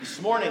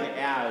This morning,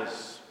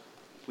 as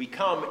we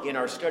come in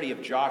our study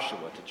of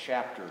Joshua to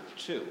chapter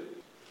 2,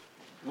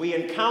 we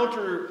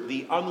encounter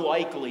the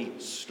unlikely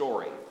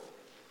story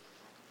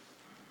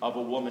of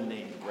a woman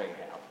named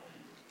Rahab.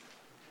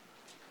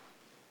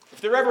 If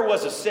there ever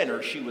was a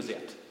sinner, she was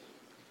it.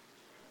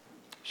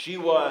 She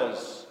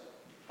was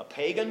a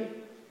pagan.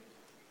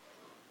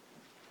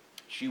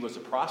 She was a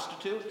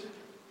prostitute.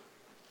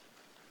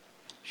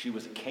 She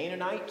was a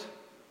Canaanite.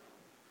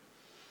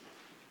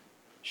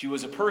 She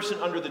was a person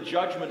under the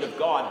judgment of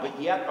God, but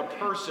yet a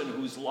person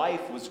whose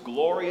life was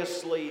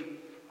gloriously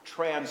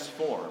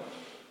transformed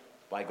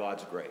by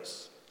God's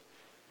grace.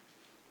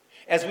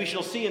 As we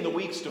shall see in the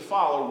weeks to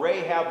follow,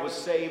 Rahab was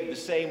saved the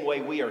same way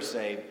we are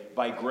saved,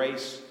 by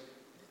grace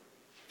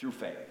through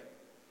faith.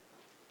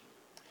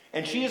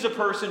 And she is a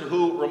person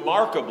who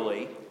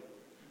remarkably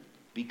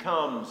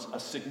becomes a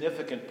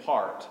significant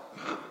part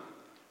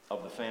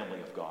of the family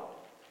of God.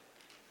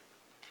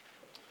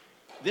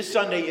 This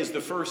Sunday is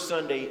the first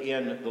Sunday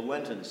in the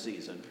Lenten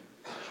season.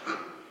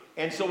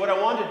 And so what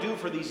I want to do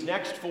for these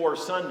next 4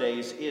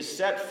 Sundays is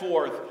set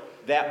forth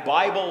that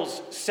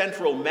Bible's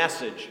central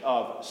message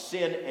of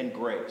sin and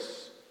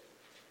grace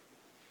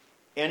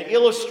and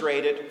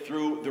illustrate it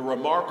through the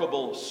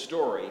remarkable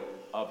story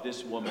of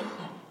this woman,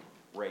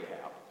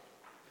 Rahab.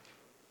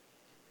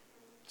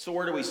 So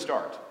where do we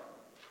start?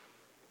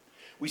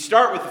 We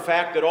start with the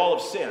fact that all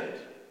have sinned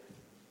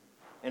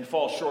and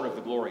fall short of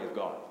the glory of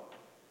God.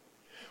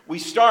 We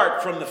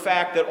start from the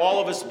fact that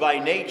all of us by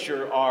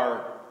nature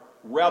are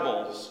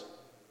rebels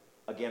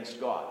against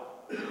God.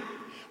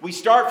 We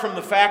start from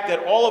the fact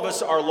that all of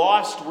us are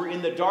lost. We're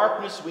in the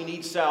darkness. We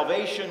need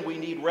salvation. We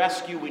need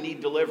rescue. We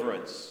need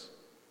deliverance.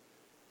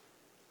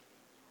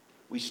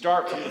 We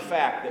start from the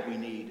fact that we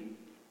need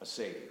a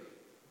Savior.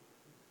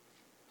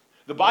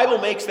 The Bible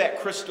makes that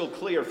crystal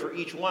clear for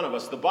each one of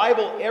us. The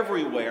Bible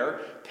everywhere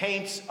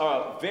paints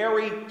a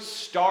very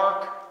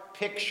stark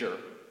picture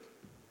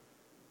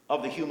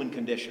of the human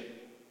condition.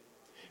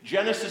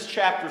 Genesis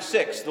chapter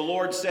 6, the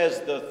Lord says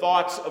the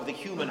thoughts of the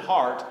human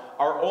heart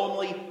are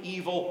only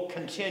evil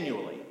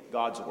continually,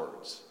 God's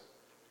words.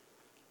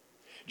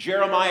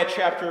 Jeremiah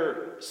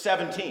chapter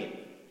 17,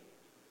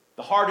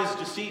 the heart is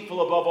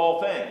deceitful above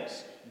all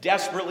things,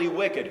 desperately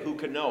wicked, who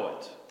can know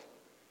it?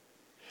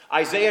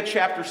 Isaiah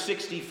chapter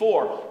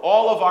 64,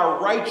 all of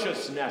our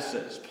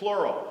righteousnesses,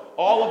 plural,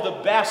 all of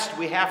the best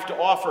we have to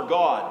offer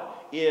God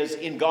is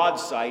in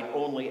God's sight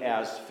only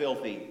as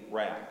filthy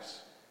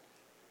rags.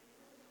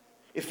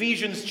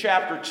 Ephesians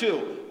chapter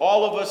 2,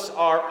 all of us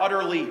are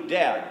utterly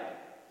dead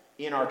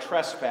in our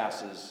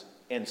trespasses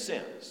and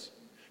sins.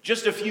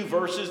 Just a few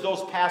verses,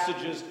 those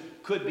passages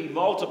could be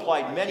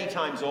multiplied many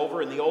times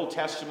over in the Old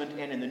Testament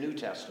and in the New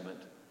Testament.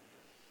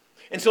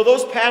 And so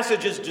those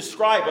passages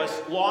describe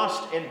us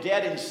lost and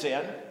dead in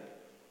sin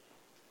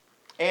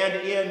and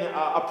in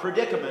a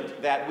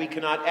predicament that we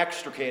cannot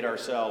extricate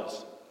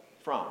ourselves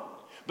from.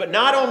 But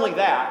not only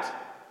that,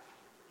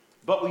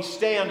 but we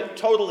stand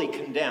totally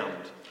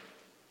condemned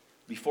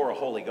before a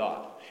holy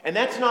God. And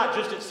that's not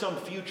just at some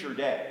future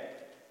day.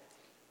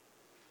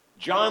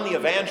 John the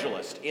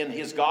Evangelist in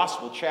his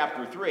Gospel,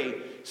 chapter 3,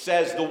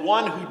 says the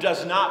one who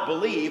does not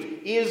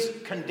believe is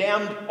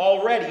condemned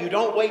already. You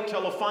don't wait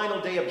till the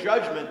final day of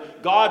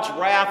judgment. God's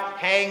wrath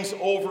hangs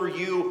over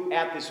you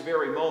at this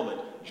very moment.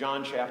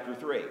 John chapter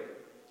 3.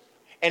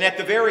 And at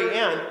the very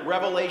end,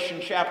 Revelation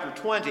chapter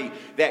 20,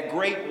 that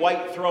great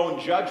white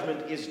throne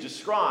judgment is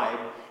described.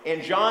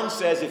 And John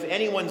says if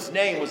anyone's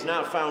name was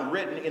not found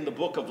written in the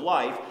book of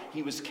life,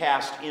 he was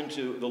cast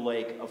into the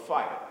lake of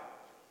fire.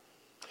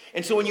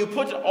 And so when you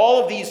put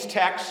all of these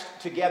texts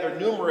together,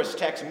 numerous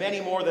texts, many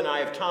more than I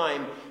have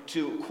time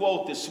to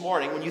quote this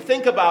morning, when you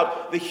think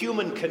about the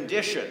human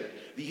condition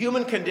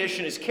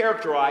is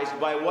characterized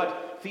by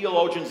what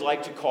theologians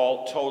like to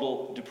call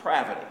total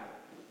depravity.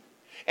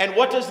 And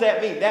what does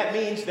that mean? That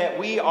means that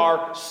we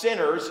are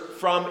sinners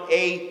from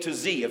A to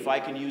Z, if I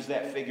can use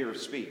that figure of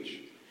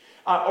speech.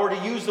 Or to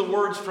use the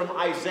words from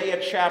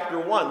Isaiah chapter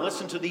 1.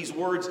 Listen to these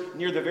words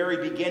near the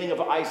very beginning of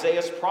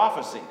Isaiah's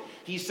prophecy.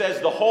 He says,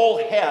 the whole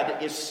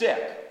head is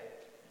sick,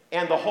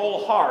 and the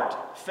whole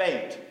heart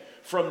faint.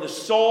 From the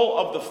sole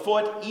of the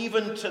foot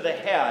even to the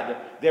head,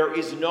 there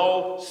is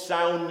no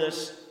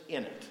soundness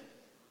in it.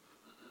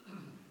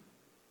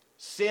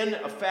 Sin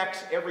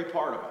affects every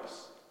part of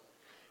us.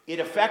 It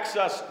affects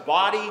us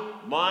body,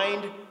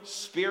 mind,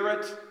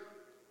 spirit,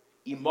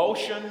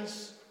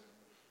 emotions,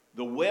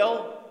 the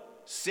will.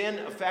 Sin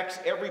affects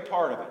every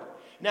part of it.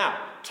 Now,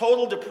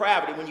 total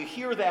depravity, when you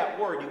hear that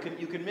word,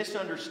 you can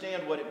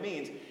misunderstand what it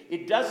means.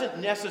 It doesn't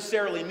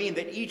necessarily mean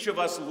that each of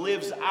us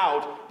lives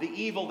out the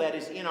evil that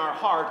is in our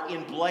heart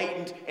in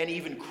blatant and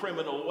even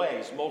criminal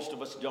ways. Most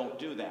of us don't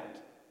do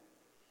that.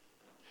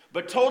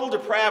 But total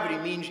depravity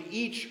means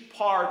each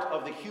part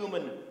of the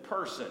human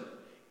person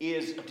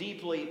is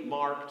deeply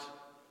marked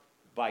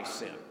by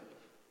sin.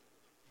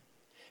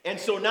 And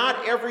so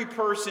not every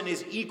person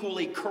is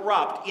equally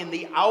corrupt in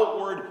the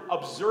outward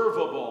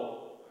observable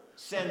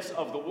sense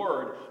of the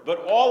word,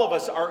 but all of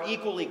us are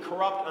equally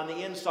corrupt on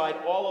the inside.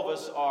 All of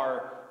us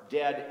are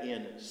dead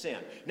in sin.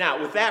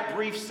 Now, with that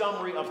brief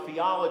summary of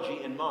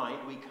theology in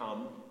mind, we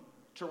come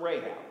to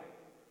Rahab.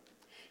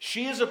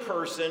 She is a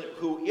person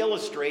who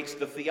illustrates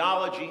the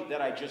theology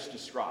that I just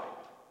described.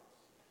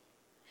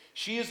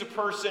 She is a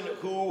person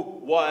who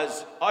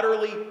was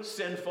utterly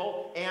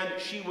sinful, and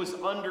she was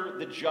under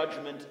the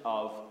judgment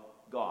of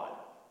God.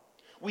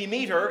 We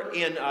meet her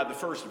in the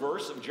first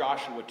verse of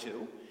Joshua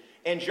 2.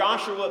 And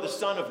Joshua the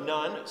son of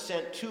Nun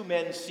sent 2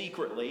 men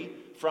secretly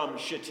from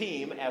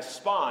Shittim as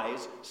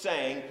spies,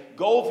 saying,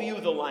 "Go view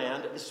the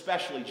land,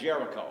 especially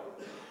Jericho."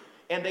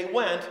 And they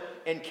went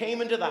and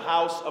came into the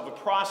house of a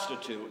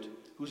prostitute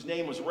whose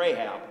name was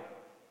Rahab,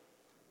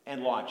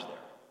 and lodged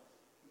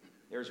there.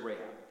 There's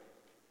Rahab.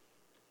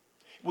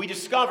 We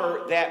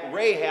discover that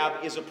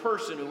Rahab is a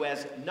person who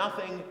has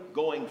nothing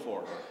going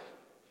for her,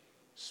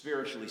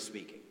 spiritually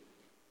speaking.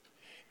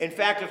 In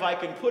fact, if I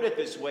can put it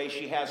this way,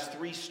 she has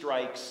 3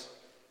 strikes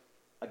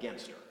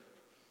against her.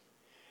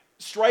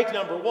 Strike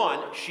number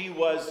 1, she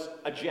was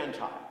a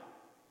Gentile.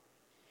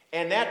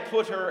 And that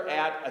put her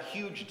at a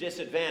huge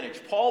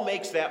disadvantage. Paul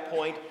makes that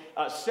point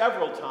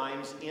several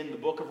times in the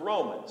book of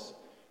Romans.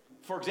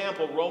 For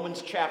example,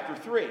 Romans chapter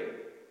 3,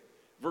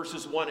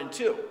 verses 1 and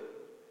 2.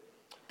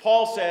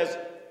 Paul says,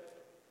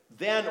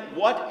 "Then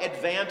what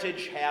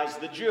advantage has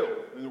the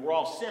Jew?" I mean, we're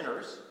all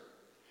sinners.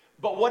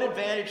 But what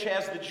advantage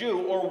has the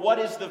Jew, or what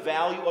is the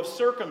value of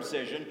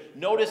circumcision?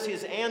 Notice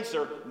his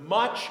answer,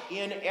 much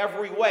in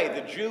every way.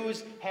 The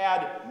Jews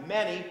had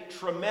many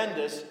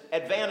tremendous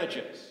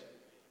advantages.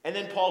 And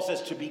then Paul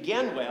says, to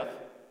begin with,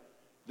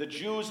 the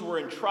Jews were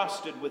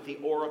entrusted with the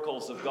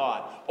oracles of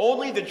God.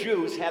 Only the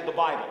Jews had the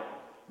Bible.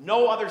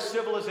 No other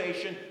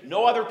civilization,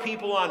 no other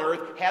people on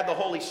earth had the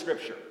Holy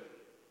Scripture.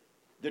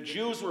 The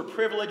Jews were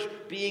privileged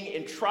being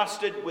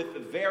entrusted with the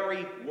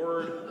very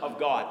Word of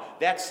God.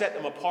 That set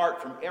them apart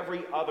from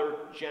every other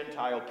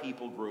Gentile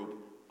people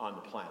group on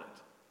the planet.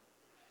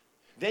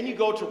 Then you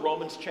go to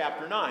Romans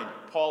chapter 9.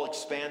 Paul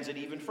expands it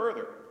even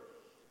further.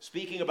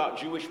 Speaking about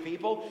Jewish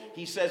people,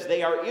 he says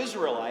they are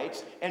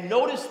Israelites. And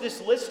notice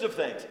this list of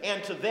things.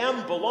 And to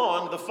them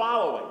belong the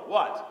following.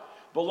 What?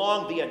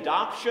 Belong the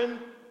adoption,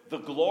 the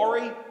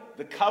glory,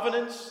 the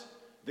covenants,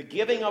 the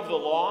giving of the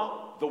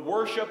law, the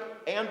worship,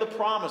 and the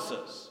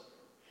promises.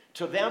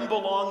 To them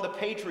belong the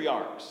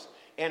patriarchs,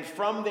 and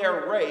from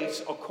their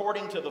race,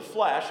 according to the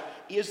flesh,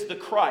 is the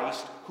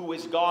Christ, who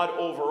is God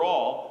over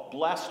all,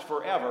 blessed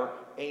forever.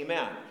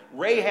 Amen.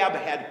 Rahab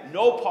had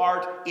no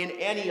part in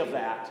any of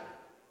that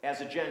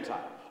as a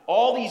Gentile.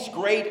 All these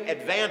great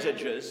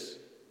advantages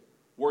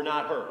were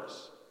not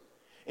hers.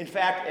 In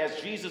fact,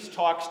 as Jesus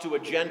talks to a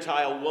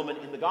Gentile woman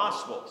in the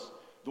Gospels,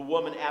 the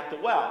woman at the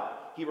well,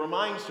 he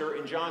reminds her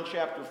in John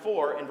chapter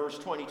 4 and verse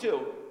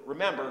 22,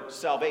 remember,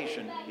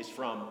 salvation is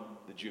from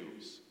the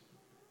Jews.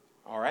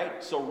 All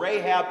right? So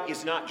Rahab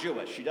is not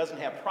Jewish. She doesn't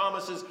have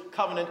promises,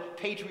 covenant,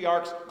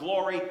 patriarchs,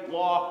 glory,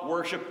 law,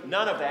 worship,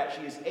 none of that.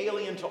 She is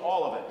alien to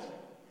all of it.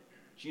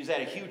 She is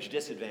at a huge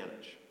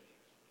disadvantage.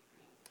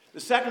 The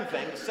second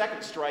thing, the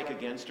second strike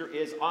against her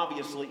is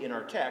obviously in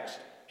our text,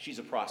 she's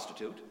a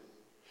prostitute.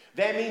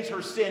 That means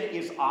her sin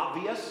is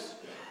obvious.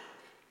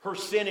 Her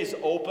sin is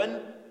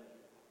open.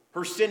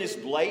 Her sin is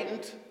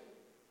blatant.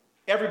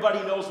 Everybody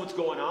knows what's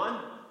going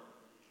on.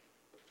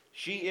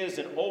 She is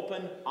an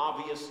open,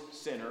 obvious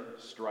sinner.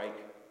 Strike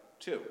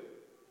 2.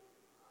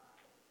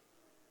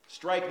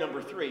 Strike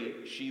number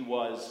 3, she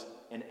was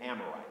an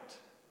Amorite.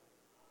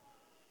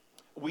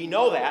 We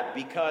know that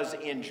because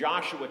in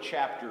Joshua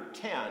chapter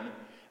 10,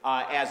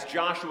 as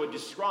Joshua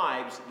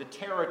describes the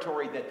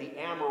territory that the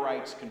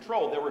Amorites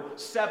controlled, there were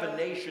 7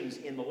 nations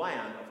in the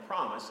land of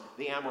promise.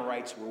 The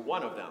Amorites were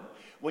one of them.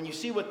 When you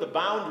see what the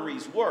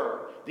boundaries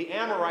were, the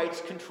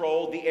Amorites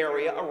controlled the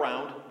area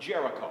around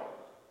Jericho,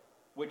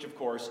 which of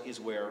course is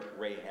where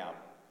Rahab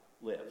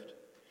lived.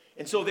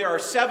 And so there are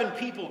 7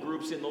 people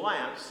groups in the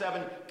land,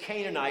 7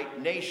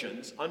 Canaanite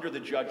nations under the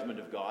judgment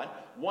of God.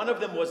 One of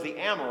them was the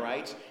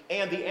Amorites,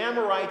 and the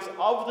Amorites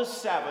of the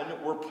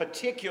 7 were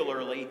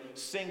particularly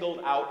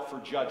singled out for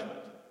judgment.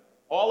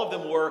 All of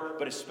them were,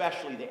 but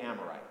especially the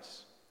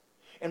Amorites.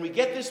 And we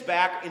get this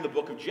back in the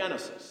book of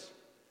Genesis,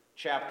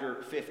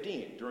 chapter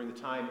 15, during the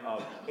time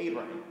of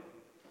Abraham.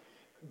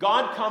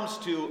 God comes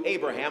to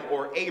Abraham,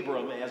 or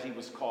Abram as he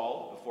was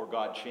called before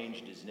God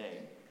changed his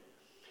name.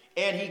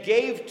 And he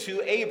gave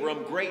to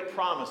Abram great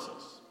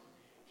promises.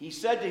 He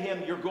said to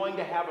him, you're going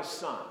to have a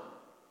son.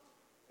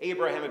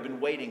 Abraham had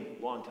been waiting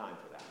a long time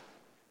for that.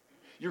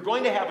 You're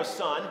going to have a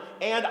son,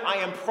 and I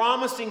am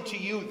promising to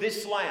you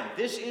this land.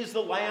 This is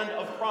the land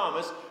of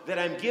promise that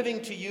I'm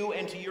giving to you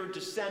and to your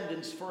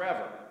descendants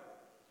forever.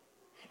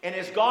 And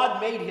as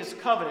God made his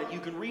covenant, you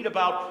can read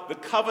about the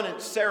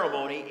covenant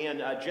ceremony in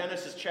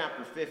Genesis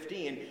chapter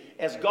 15.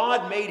 As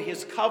God made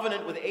his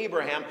covenant with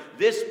Abraham,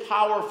 this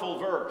powerful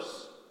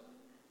verse,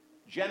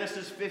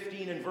 Genesis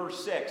 15 and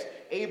verse 6,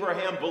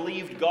 Abraham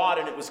believed God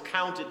and it was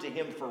counted to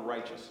him for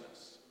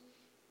righteousness.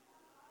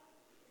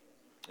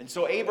 And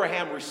so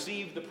Abraham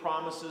received the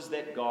promises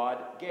that God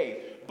gave.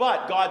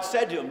 But God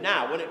said to him,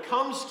 now, when it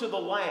comes to the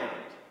land,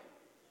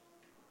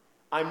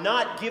 I'm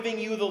not giving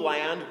you the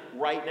land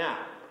right now.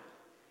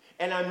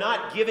 And I'm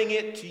not giving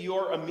it to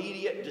your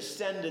immediate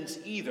descendants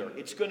either.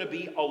 It's going to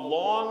be a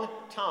long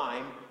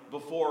time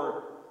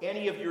before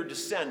any of your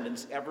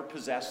descendants ever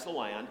possess the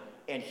land,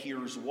 and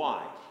here's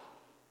why.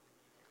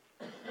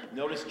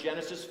 Notice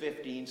Genesis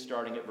 15,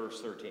 starting at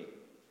verse 13.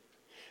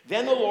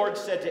 Then the Lord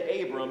said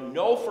to Abram,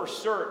 know for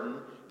certain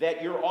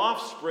that your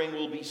offspring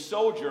will be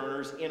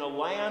sojourners in a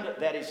land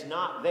that is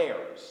not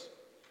theirs,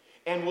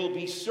 and will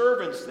be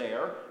servants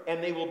there,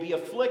 and they will be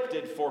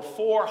afflicted for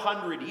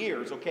 400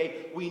 years.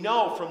 Okay, we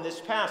know from this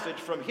passage,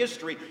 from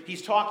history,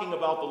 he's talking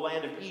about the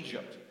land of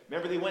Egypt.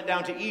 Remember, they went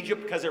down to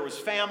Egypt because there was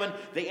famine.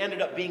 They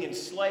ended up being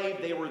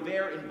enslaved. They were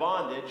there in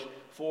bondage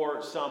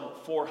for some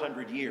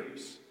 400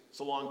 years. It's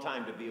a long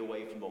time to be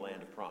away from the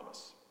land of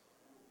promise.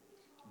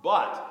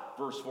 But,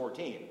 verse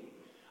 14,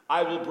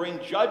 I will bring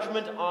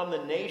judgment on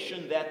the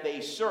nation that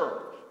they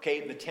serve.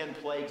 Okay, the 10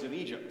 plagues of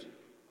Egypt.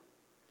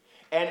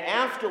 And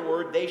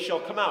afterward they shall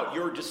come out,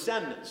 your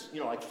descendants,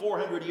 like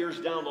 400 years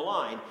down the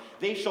line,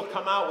 they shall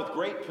come out with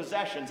great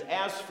possessions.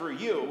 As for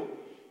you,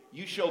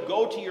 you shall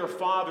go to your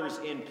fathers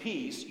in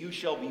peace. You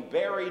shall be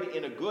buried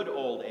in a good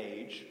old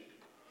age.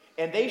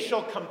 And they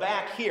shall come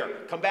back here,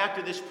 come back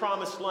to this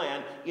promised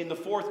land in the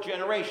 4th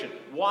generation.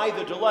 Why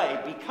the delay?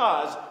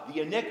 Because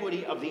the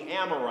iniquity of the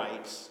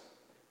Amorites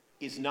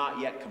is not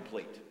yet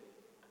complete.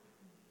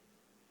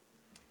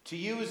 To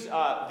use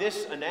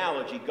this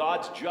analogy,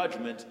 God's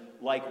judgment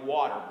like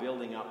water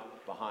building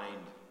up behind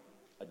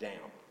a dam.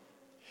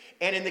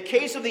 And in the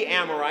case of the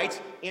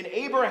Amorites, in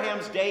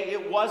Abraham's day,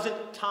 it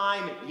wasn't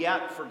time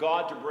yet for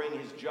God to bring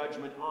his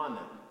judgment on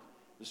them.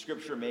 The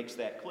scripture makes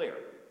that clear.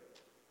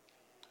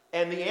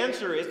 And the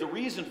answer is, the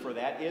reason for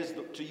that is,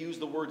 to use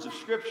the words of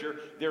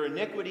scripture, their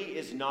iniquity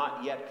is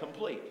not yet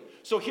complete.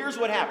 So here's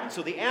what happened.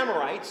 So the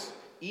Amorites,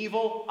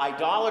 evil,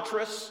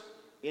 idolatrous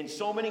in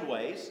so many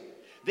ways,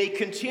 they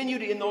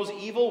continued in those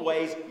evil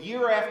ways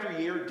year after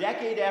year,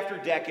 decade after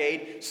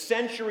decade,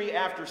 century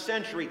after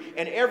century,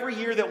 and every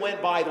year that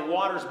went by, the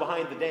waters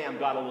behind the dam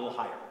got a little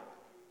higher.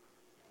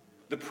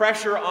 The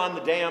pressure on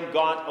the dam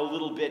got a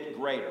little bit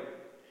greater.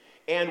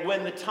 And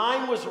when the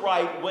time was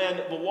right, when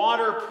the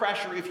water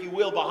pressure, if you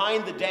will,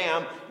 behind the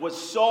dam was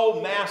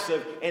so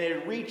massive and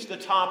it reached the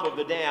top of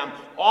the dam,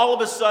 all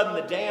of a sudden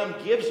the dam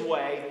gives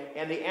way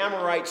and the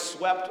Amorites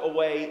swept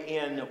away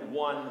in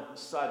one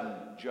sudden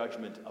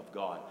judgment of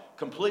God.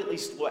 Completely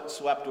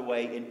swept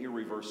away in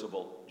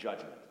irreversible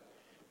judgment.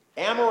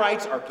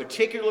 Amorites are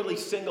particularly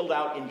singled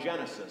out in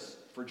Genesis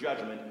for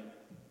judgment.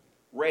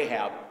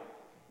 Rahab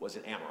was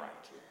an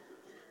Amorite.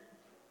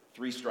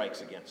 3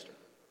 strikes against her.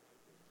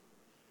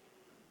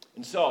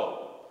 And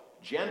so,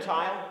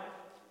 Gentile,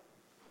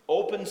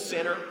 open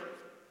sinner,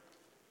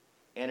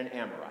 and an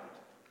Amorite.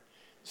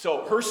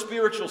 So her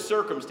spiritual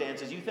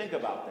circumstances, you think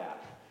about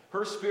that.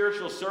 Her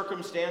spiritual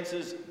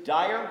circumstances,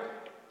 dire,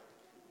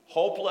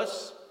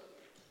 hopeless.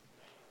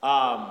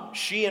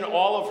 She and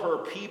all of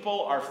her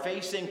people are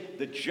facing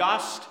the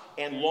just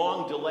and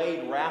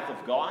long-delayed wrath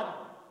of God.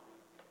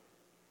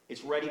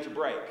 It's ready to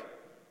break.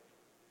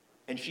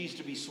 And she's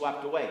to be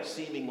swept away,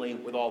 seemingly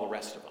with all the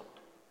rest of them.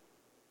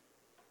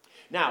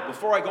 Now,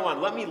 before I go on,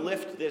 let me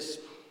lift this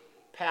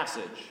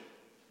passage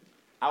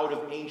out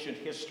of ancient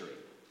history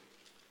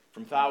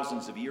from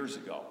thousands of years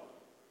ago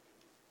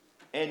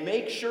and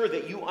make sure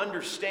that you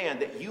understand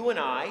that you and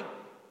I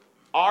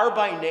are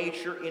by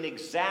nature in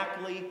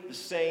exactly the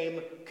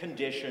same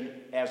condition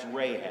as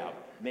Rahab.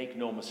 Make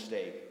no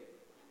mistake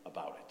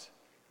about it.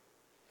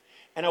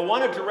 And I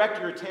want to direct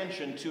your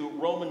attention to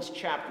Romans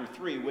chapter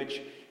 3,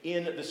 which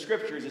in the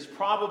scriptures is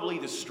probably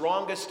the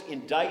strongest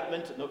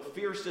indictment, the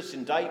fiercest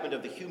indictment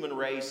of the human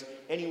race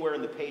anywhere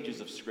in the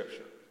pages of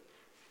scripture.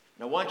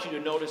 And I want you to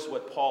notice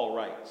what Paul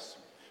writes.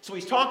 So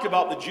he's talked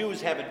about the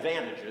Jews have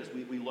advantages.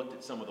 We looked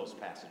at some of those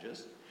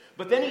passages.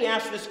 But then he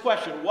asks this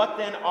question, what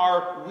then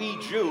are we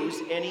Jews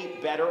any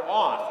better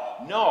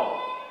off? No,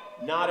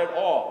 not at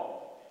all.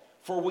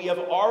 For we have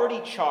already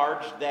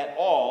charged that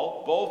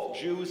all, both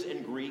Jews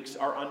and Greeks,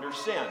 are under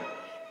sin.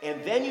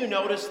 And then you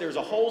notice there's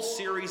a whole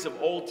series of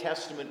Old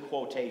Testament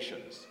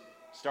quotations,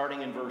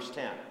 starting in verse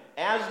 10.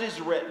 As it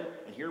is written,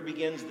 and here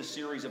begins the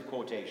series of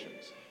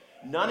quotations.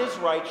 None is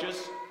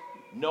righteous,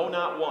 no,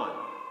 not one.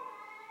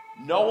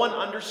 No one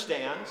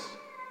understands,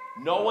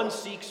 no one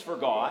seeks for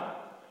God.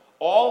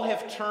 All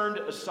have turned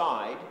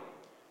aside.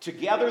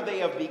 Together they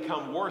have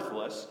become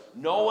worthless.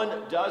 No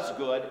one does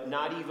good,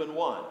 not even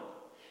one.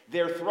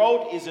 Their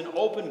throat is an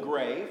open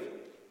grave.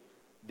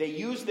 They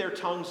use their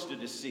tongues to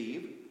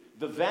deceive.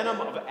 The venom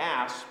of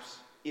asps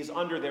is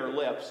under their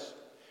lips.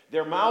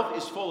 Their mouth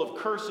is full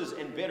of curses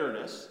and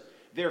bitterness.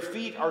 Their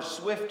feet are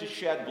swift to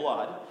shed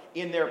blood.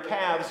 In their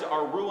paths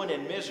are ruin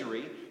and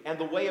misery, and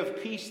the way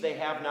of peace they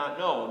have not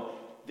known.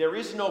 There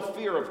is no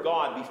fear of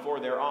God before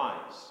their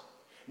eyes.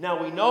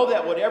 Now we know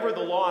that whatever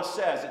the law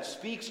says, it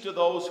speaks to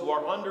those who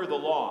are under the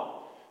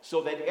law,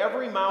 so that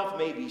every mouth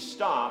may be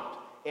stopped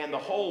and the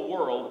whole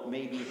world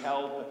may be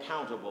held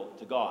accountable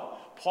to God.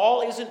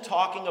 Paul isn't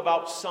talking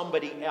about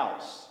somebody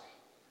else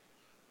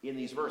in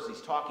these verses.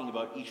 He's talking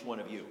about each one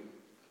of you.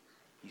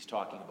 He's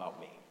talking about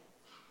me.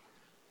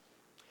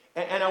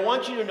 And I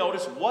want you to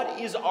notice what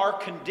is our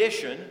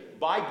condition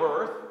by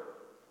birth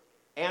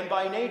and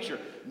by nature.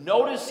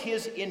 Notice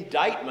his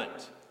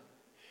indictment.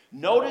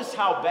 Notice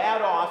how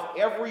bad off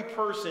every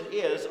person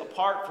is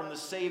apart from the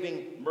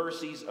saving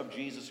mercies of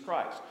Jesus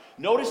Christ.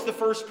 Notice the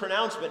first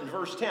pronouncement in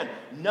verse 10.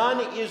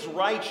 None is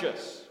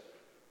righteous.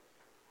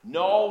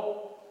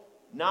 No,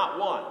 not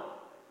one.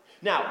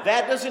 Now,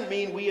 that doesn't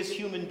mean we as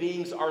human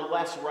beings are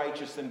less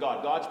righteous than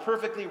God. God's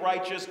perfectly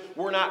righteous.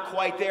 We're not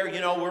quite there.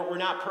 We're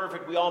not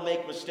perfect. We all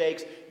make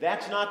mistakes.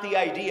 That's not the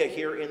idea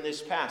here in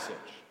this passage.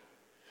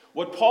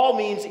 What Paul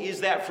means is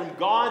that from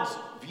God's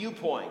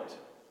viewpoint,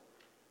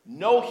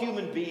 no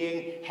human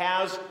being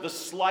has the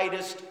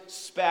slightest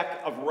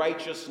speck of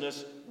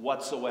righteousness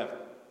whatsoever.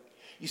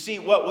 You see,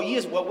 what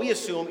we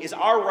assume is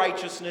our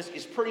righteousness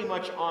is pretty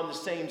much on the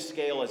same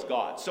scale as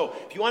God. So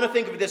if you want to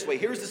think of it this way,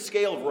 here's the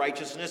scale of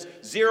righteousness,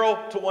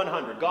 0 to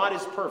 100. God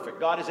is perfect.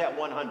 God is at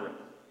 100.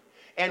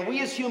 And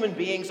we as human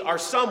beings are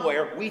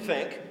somewhere, we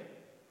think,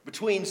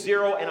 between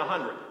 0 and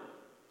 100.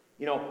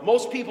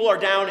 Most people are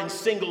down in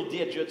single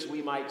digits,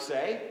 we might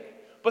say.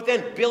 But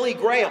then Billy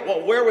Graham,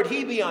 well, where would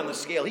he be on the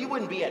scale? He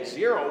wouldn't be at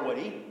 0, would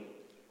he?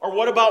 Or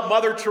what about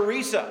Mother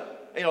Teresa?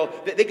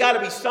 They got to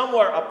be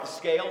somewhere up the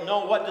scale.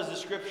 No, what does the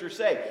Scripture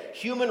say?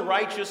 Human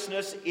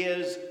righteousness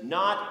is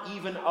not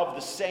even of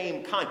the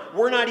same kind.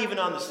 We're not even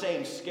on the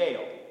same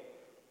scale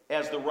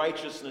as the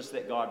righteousness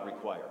that God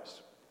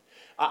requires.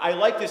 I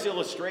like this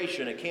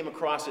illustration. I came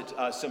across it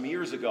some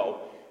years ago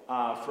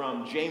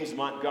from James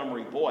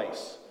Montgomery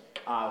Boyce,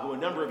 who a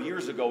number of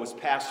years ago was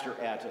pastor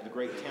at the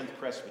great 10th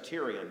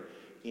Presbyterian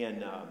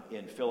in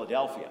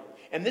Philadelphia.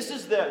 And this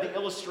is the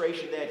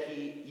illustration that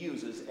he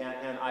uses,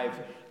 and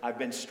I've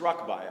been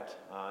struck by it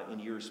in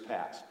years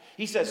past.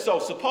 He says, so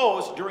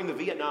suppose during the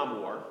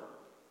Vietnam War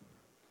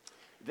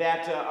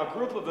that a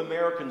group of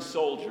American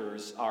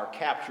soldiers are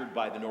captured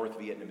by the North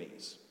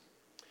Vietnamese.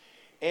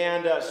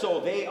 And so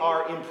they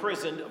are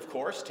imprisoned, of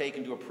course,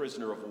 taken to a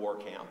prisoner of war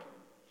camp.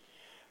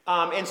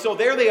 And so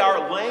there they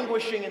are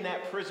languishing in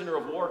that prisoner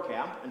of war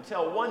camp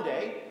until one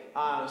day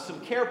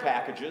some care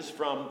packages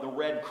from the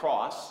Red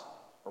Cross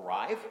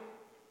arrive.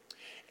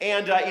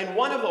 And in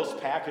one of those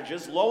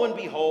packages, lo and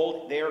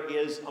behold, there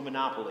is a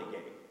Monopoly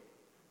game.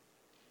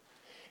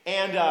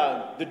 And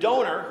the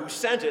donor who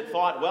sent it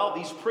thought, well,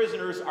 these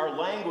prisoners are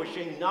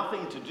languishing,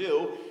 nothing to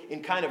do,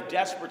 in kind of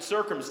desperate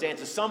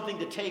circumstances, something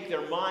to take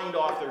their mind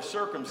off their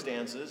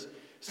circumstances,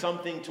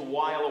 something to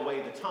while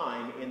away the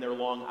time in their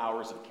long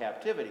hours of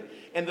captivity.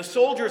 And the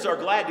soldiers are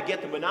glad to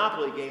get the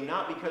Monopoly game,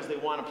 not because they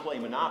want to play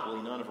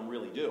Monopoly, none of them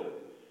really do,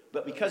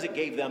 but because it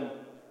gave them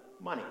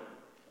money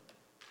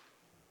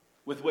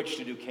with which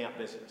to do camp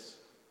business.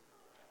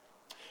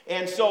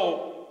 And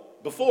so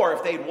before,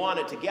 if they'd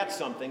wanted to get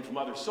something from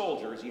other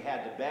soldiers, you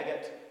had to beg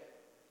it.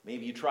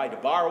 Maybe you tried to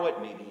borrow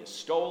it, maybe you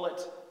stole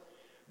it.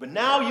 But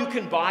now you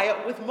can buy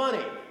it with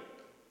money,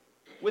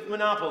 with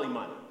Monopoly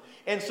money.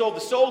 And so the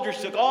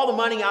soldiers took all the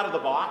money out of the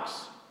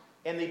box,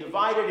 and they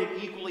divided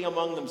it equally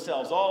among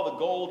themselves. All the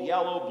gold,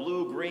 yellow,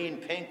 blue, green,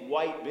 pink,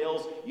 white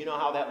bills. You know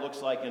how that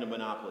looks like in a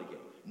Monopoly game.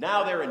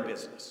 Now they're in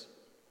business.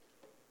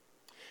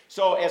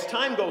 So as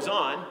time goes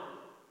on,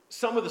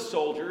 some of the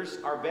soldiers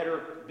are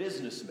better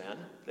businessmen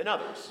than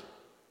others.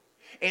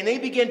 And they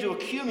begin to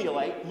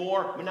accumulate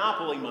more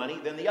Monopoly money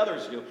than the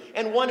others do.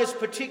 And one is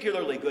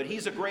particularly good.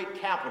 He's a great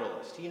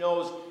capitalist. He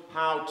knows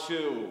how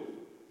to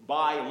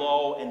buy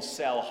low and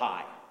sell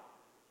high.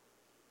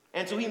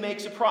 And so he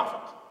makes a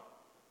profit.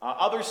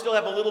 Others still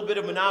have a little bit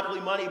of Monopoly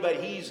money,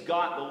 but he's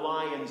got the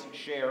lion's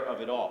share of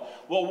it all.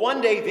 Well,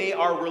 one day they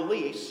are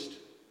released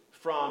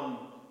from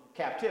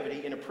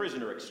captivity in a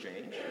prisoner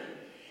exchange.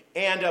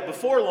 And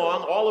before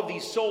long, all of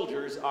these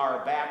soldiers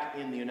are back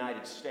in the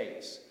United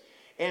States.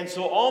 And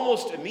so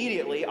almost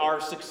immediately, our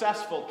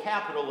successful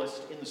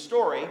capitalist in the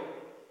story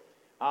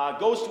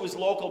goes to his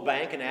local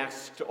bank and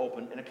asks to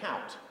open an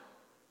account.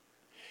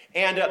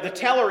 And the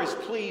teller is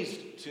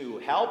pleased to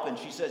help, and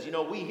she says,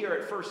 we here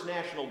at First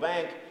National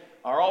Bank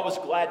are always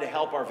glad to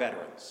help our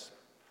veterans.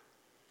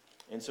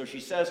 And so she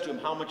says to him,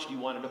 how much do you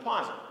want to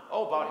deposit?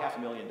 Oh, about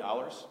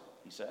 $500,000,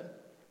 he said.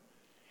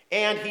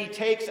 And he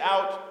takes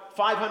out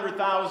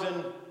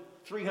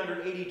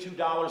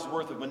 $500,382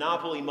 worth of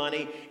Monopoly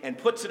money and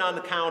puts it on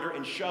the counter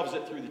and shoves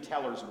it through the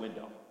teller's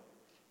window.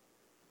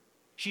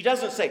 She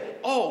doesn't say,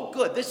 oh,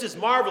 good, this is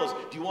marvelous.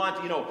 Do you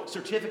want,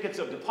 certificates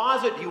of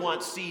deposit? Do you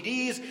want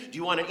CDs? Do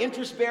you want an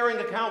interest-bearing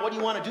account? What do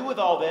you want to do with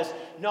all this?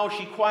 No,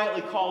 she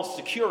quietly calls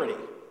security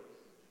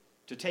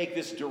to take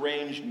this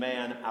deranged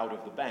man out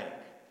of the bank.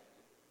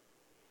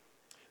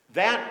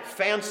 That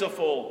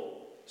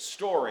fanciful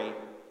story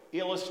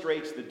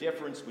illustrates the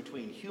difference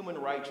between human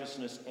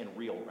righteousness and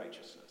real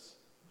righteousness.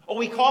 Oh,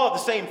 we call it the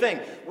same thing.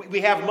 We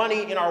have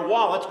money in our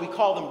wallets. We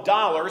call them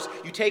dollars.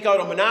 You take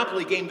out a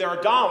Monopoly game, there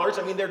are dollars.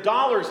 They're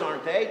dollars,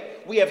 aren't they?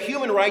 We have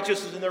human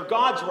righteousness and they're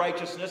God's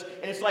righteousness,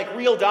 and it's like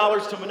real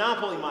dollars to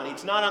Monopoly money.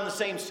 It's not on the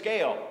same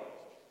scale.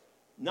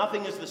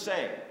 Nothing is the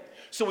same.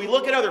 So we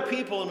look at other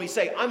people and we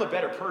say, I'm a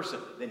better person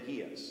than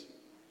he is.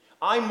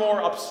 I'm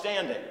more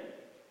upstanding.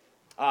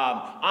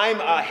 I'm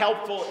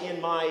helpful in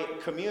my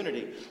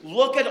community.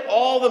 Look at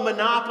all the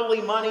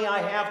monopoly money I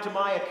have to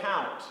my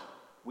account,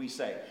 we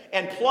say.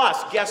 And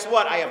plus, guess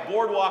what? I have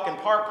Boardwalk and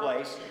Park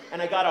Place,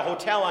 and I got a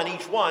hotel on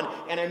each one,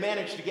 and I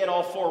managed to get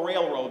all 4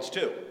 railroads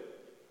too.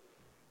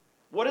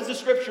 What does the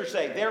scripture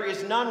say? There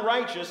is none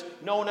righteous,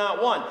 no,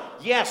 not one.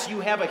 Yes,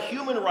 you have a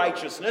human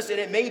righteousness, and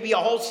it may be a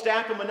whole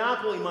stack of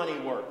monopoly money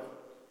worth.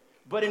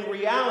 But in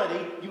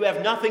reality, you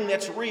have nothing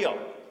that's real.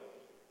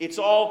 It's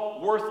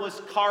all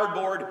worthless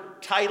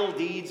cardboard title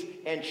deeds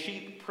and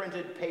cheap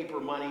printed paper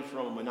money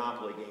from a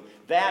monopoly game.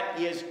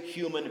 That is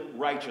human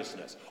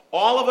righteousness.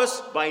 All of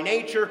us, by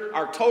nature,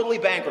 are totally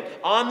bankrupt.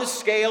 On the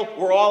scale,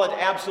 we're all at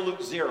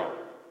absolute 0.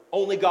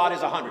 Only God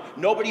is 100.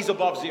 Nobody's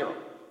above 0.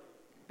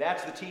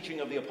 That's the teaching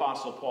of the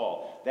Apostle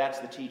Paul. That's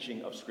the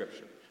teaching of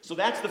Scripture. So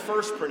that's the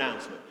first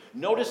pronouncement.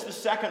 Notice the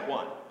second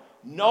one.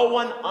 No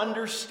one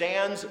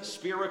understands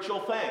spiritual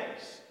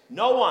things.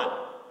 No one.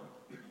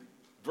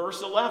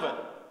 Verse 11.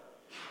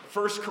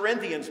 1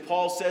 Corinthians,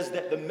 Paul says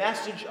that the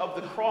message of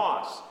the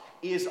cross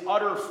is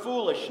utter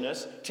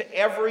foolishness to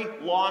every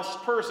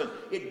lost person.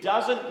 It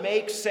doesn't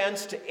make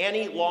sense to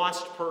any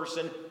lost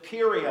person,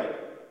 period.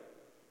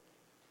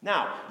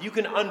 Now, you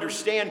can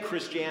understand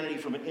Christianity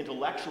from an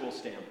intellectual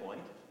standpoint.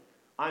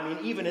 I mean,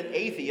 even an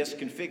atheist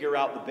can figure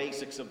out the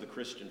basics of the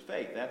Christian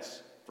faith,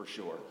 that's for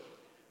sure.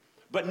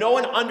 But no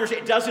one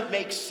understands. It doesn't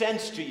make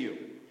sense to you.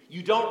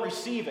 You don't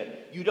receive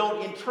it. You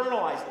don't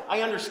internalize it.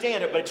 I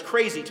understand it, but it's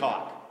crazy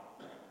talk.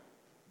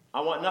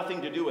 I want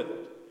nothing to do with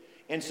it.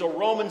 And so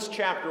Romans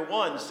chapter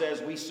 1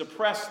 says we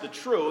suppress the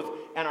truth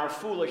and our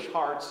foolish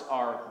hearts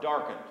are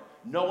darkened.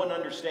 No one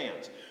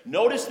understands.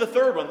 Notice the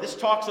third one. This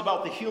talks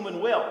about the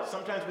human will.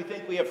 Sometimes we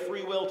think we have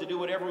free will to do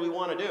whatever we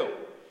want to do.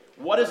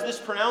 What is this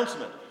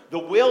pronouncement? The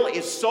will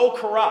is so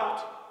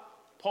corrupt,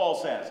 Paul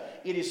says.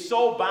 It is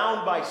so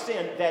bound by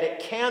sin that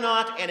it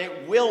cannot and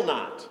it will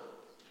not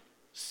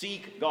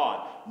seek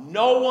God.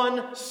 No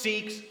one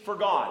seeks for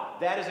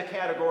God. That is a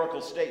categorical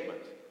statement.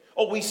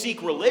 Oh, we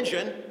seek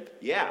religion.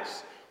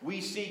 Yes. We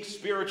seek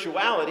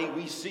spirituality.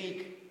 We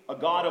seek a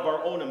God of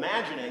our own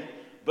imagining.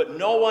 But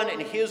no one in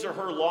his or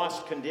her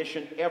lost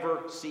condition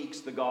ever seeks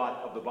the God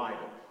of the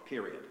Bible,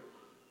 period.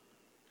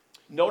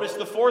 Notice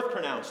the fourth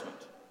pronouncement.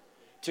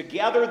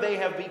 Together they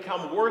have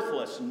become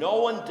worthless.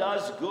 No one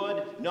does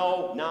good,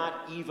 no,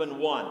 not even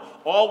one.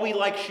 All we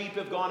like sheep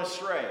have gone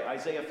astray,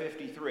 Isaiah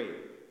 53.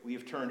 We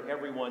have turned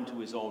everyone to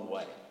his own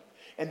way.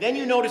 And then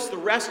you notice the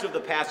rest of the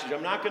passage.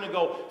 I'm not going to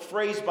go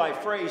phrase by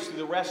phrase through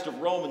the rest of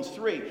Romans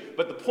 3.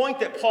 But the point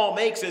that Paul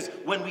makes is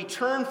when we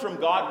turn from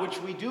God,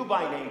 which we do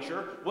by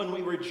nature, when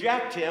we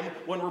reject him,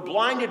 when we're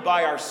blinded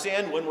by our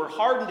sin, when we're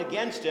hardened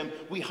against him,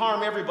 we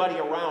harm everybody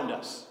around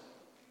us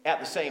at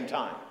the same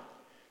time.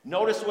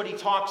 Notice what he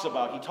talks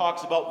about. He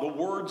talks about the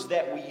words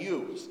that we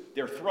use.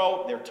 Their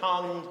throat, their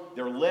tongue,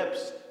 their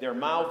lips, their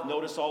mouth.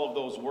 Notice all of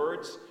those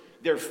words.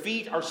 Their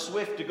feet are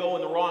swift to go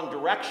in the wrong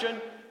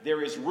direction.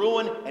 There is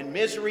ruin and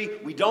misery.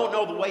 We don't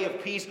know the way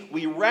of peace.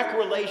 We wreck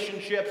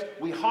relationships.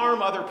 We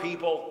harm other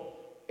people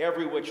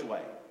every which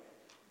way.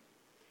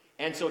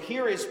 And so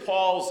here is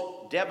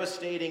Paul's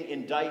devastating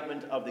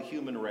indictment of the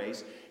human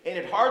race. And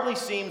it hardly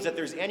seems that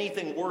there's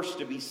anything worse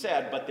to be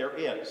said, but there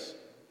is.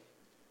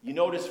 You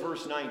notice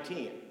verse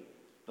 19.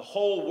 The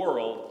whole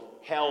world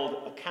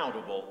held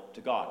accountable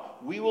to God.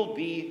 We will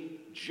be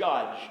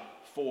judged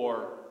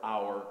for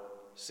our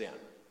sin.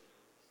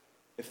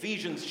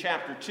 Ephesians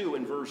chapter 2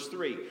 and verse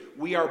 3.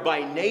 We are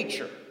by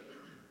nature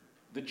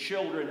the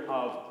children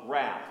of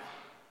wrath,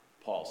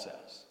 Paul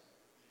says.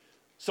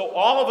 So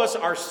all of us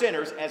are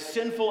sinners, as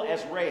sinful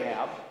as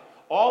Rahab.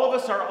 All of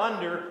us are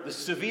under the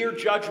severe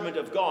judgment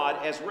of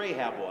God as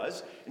Rahab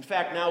was. In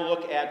fact, now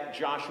look at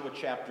Joshua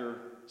chapter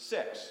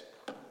 6.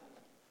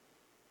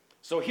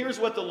 So here's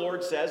what the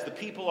Lord says. The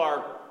people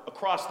are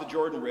across the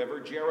Jordan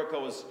River.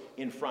 Jericho is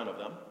in front of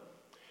them.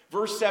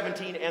 Verse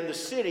 17, and the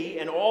city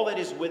and all that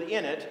is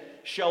within it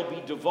shall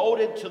be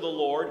devoted to the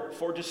Lord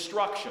for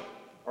destruction.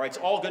 All right, it's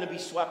all going to be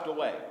swept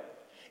away.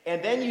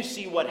 And then you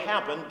see what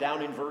happened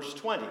down in verse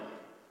 20.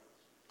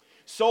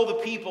 So the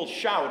people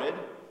shouted,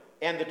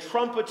 and the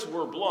trumpets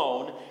were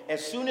blown.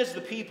 As soon as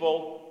the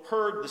people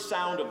heard the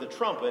sound of the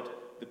trumpet,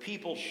 the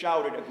people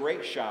shouted a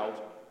great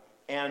shout,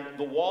 and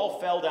the wall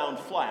fell down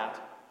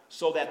flat,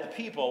 so that the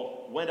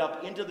people went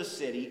up into the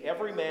city,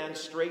 every man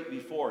straight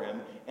before him,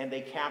 and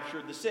they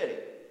captured the city.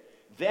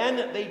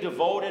 Then they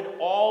devoted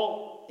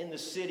all in the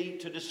city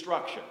to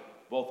destruction,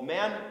 both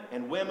men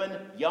and women,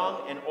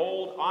 young and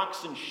old,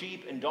 oxen,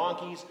 sheep, and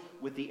donkeys,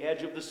 with the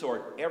edge of the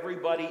sword.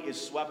 Everybody is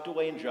swept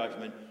away in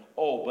judgment,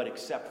 but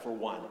except for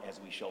one, as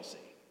we shall see.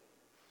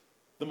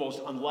 The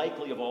most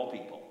unlikely of all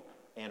people,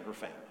 and her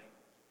family,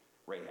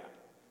 Rahab.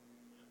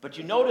 But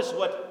you notice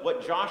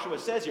what Joshua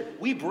says here.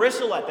 We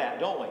bristle at that,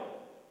 don't we?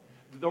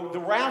 The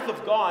wrath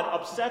of God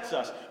upsets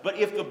us. But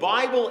if the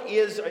Bible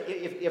is,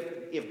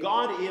 if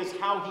God is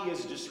how he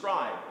is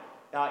described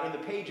in the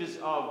pages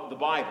of the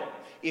Bible,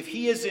 if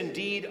he is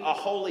indeed a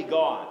holy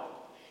God,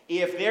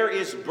 if there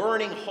is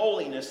burning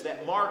holiness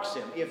that marks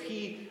him, if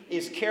he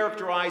is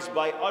characterized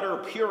by utter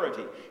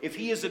purity, if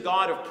he is a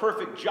God of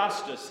perfect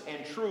justice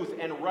and truth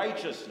and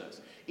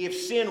righteousness, if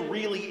sin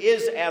really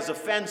is as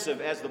offensive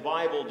as the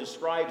Bible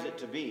describes it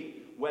to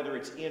be, whether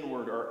it's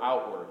inward or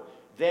outward,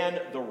 then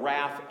the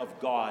wrath of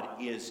God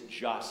is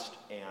just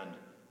and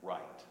right.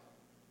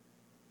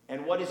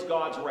 And what is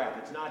God's wrath?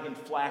 It's not him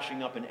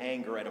flashing up in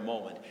anger at a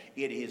moment.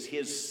 It is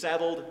his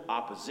settled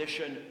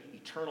opposition,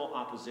 eternal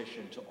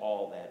opposition to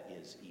all that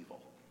is evil.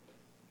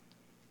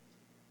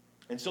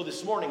 And so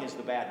this morning is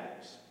the bad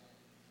news.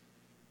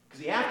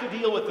 Because you have to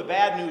deal with the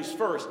bad news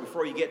first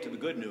before you get to the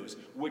good news,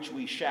 which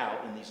we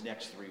shall in these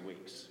next 3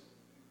 weeks.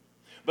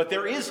 But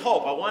there is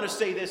hope. I want to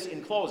say this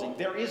in closing.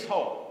 There is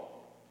hope.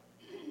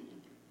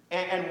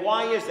 And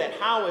why is that?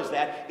 How is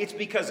that? It's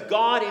because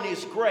God in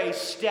his grace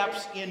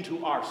steps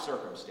into our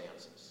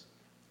circumstances.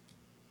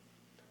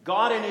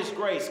 God in his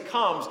grace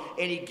comes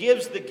and he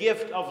gives the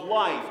gift of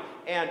life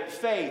and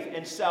faith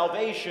and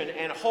salvation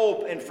and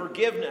hope and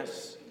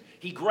forgiveness.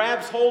 He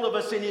grabs hold of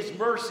us in his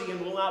mercy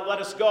and will not let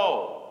us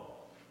go.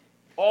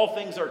 All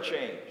things are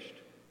changed.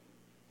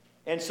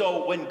 And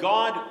so when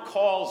God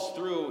calls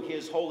through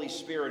his Holy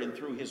Spirit and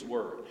through his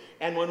word,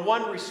 and when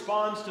one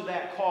responds to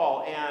that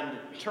call and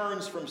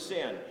turns from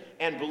sin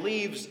and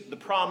believes the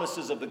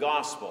promises of the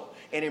gospel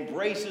and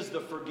embraces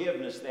the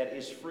forgiveness that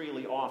is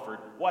freely offered,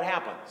 what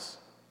happens?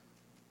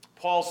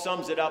 Paul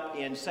sums it up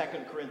in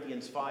 2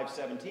 Corinthians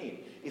 5:17.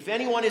 If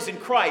anyone is in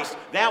Christ,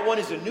 that one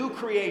is a new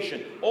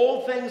creation.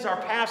 Old things are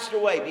passed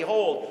away.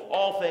 Behold,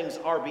 all things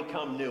are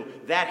become new.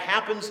 That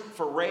happens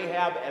for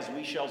Rahab, as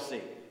we shall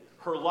see.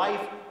 Her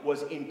life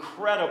was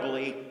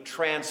incredibly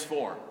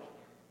transformed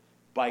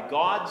by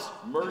God's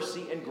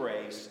mercy and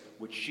grace,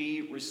 which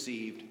she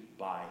received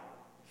by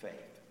faith.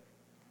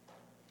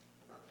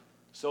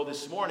 So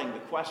this morning, the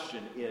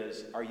question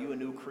is, are you a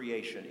new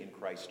creation in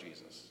Christ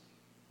Jesus?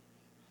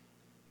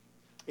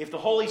 If the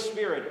Holy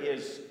Spirit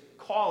is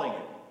calling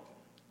you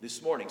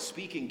this morning,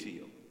 speaking to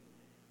you,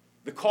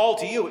 the call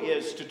to you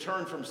is to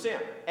turn from sin,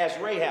 as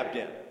Rahab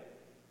did,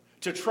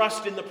 to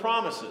trust in the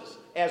promises,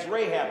 as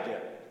Rahab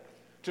did,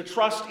 to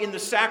trust in the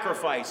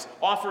sacrifice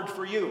offered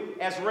for you,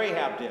 as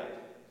Rahab did,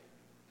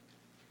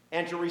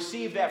 and to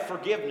receive that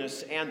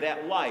forgiveness and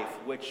that life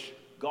which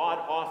God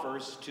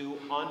offers to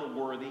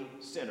unworthy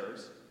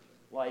sinners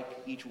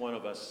like each one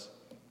of us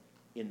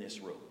in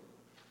this room.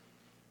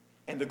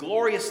 And the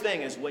glorious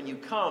thing is when you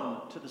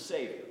come to the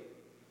Savior,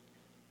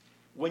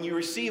 when you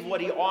receive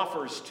what he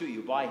offers to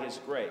you by his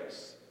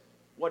grace,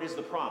 what is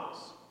the promise?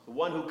 The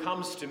one who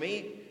comes to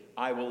me,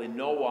 I will in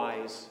no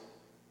wise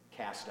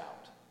cast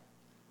out.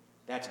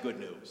 That's good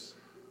news.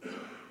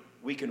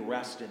 We can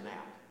rest in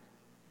that.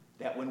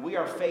 That when we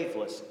are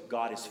faithless,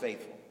 God is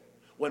faithful.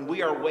 When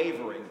we are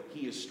wavering,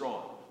 he is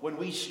strong. When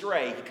we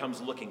stray, he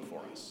comes looking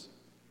for us.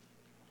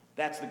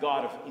 That's the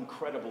God of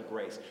incredible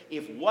grace.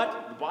 If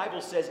what the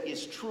Bible says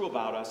is true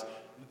about us,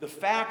 the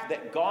fact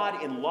that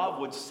God in love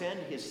would send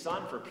his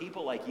son for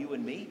people like you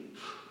and me,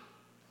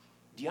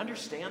 do you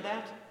understand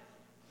that?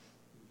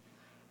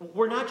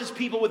 We're not just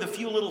people with a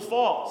few little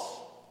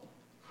faults.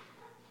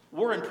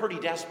 We're in pretty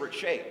desperate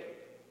shape.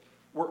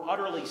 We're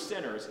utterly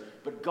sinners,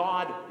 but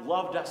God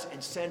loved us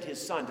and sent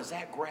his son. Does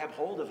that grab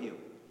hold of you?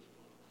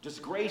 Does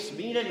grace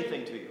mean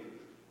anything to you?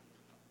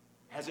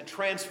 Has it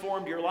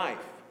transformed your life?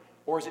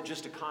 Or is it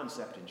just a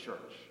concept in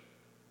church?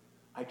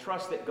 I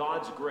trust that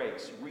God's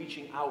grace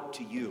reaching out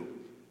to you,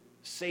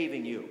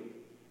 saving you.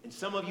 And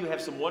some of you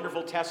have some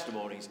wonderful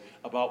testimonies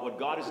about what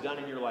God has done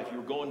in your life. You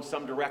were going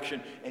some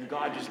direction, and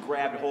God just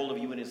grabbed hold of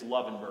you in his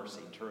love and mercy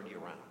and turned you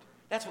around.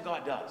 That's what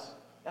God does.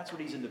 That's what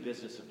he's in the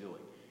business of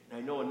doing. And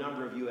I know a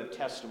number of you have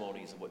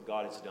testimonies of what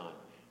God has done,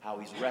 how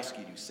he's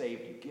rescued you,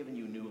 saved you, given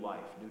you new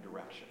life, new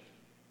direction.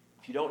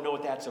 If you don't know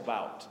what that's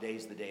about,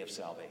 today's the day of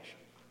salvation.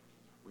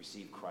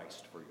 Receive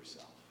Christ for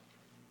yourself.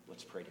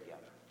 Let's pray together.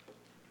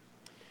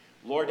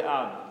 Lord,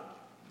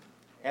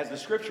 as the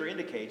scripture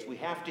indicates, we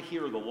have to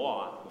hear the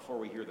law before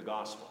we hear the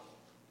gospel.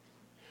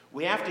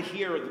 We have to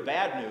hear the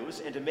bad news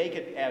and to make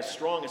it as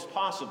strong as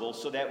possible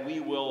so that we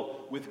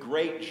will, with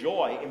great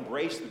joy,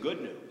 embrace the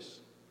good news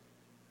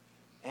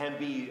and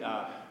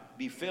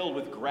be filled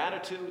with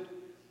gratitude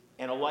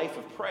and a life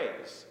of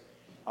praise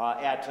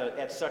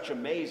at such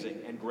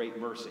amazing and great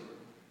mercy.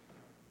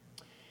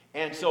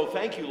 And so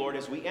thank you, Lord,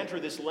 as we enter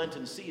this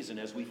Lenten season,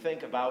 as we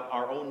think about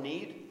our own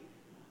need,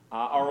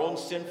 our own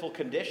sinful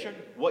condition,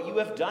 what you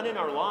have done in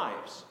our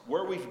lives,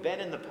 where we've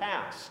been in the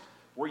past,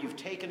 where you've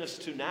taken us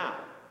to now.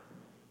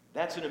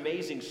 That's an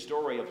amazing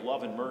story of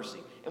love and mercy.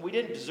 And we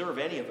didn't deserve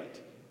any of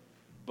it.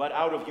 But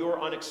out of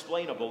your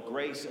unexplainable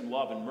grace and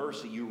love and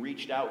mercy, you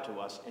reached out to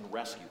us and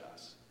rescued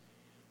us.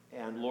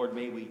 And Lord,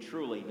 may we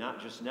truly,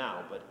 not just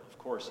now, but of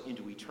course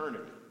into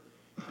eternity,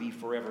 be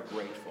forever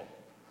grateful.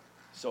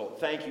 So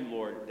thank you,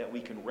 Lord, that we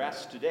can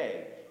rest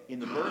today in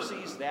the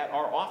mercies that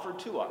are offered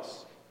to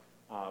us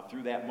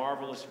through that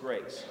marvelous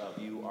grace of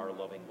you, our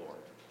loving Lord.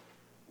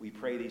 We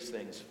pray these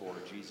things for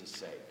Jesus'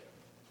 sake.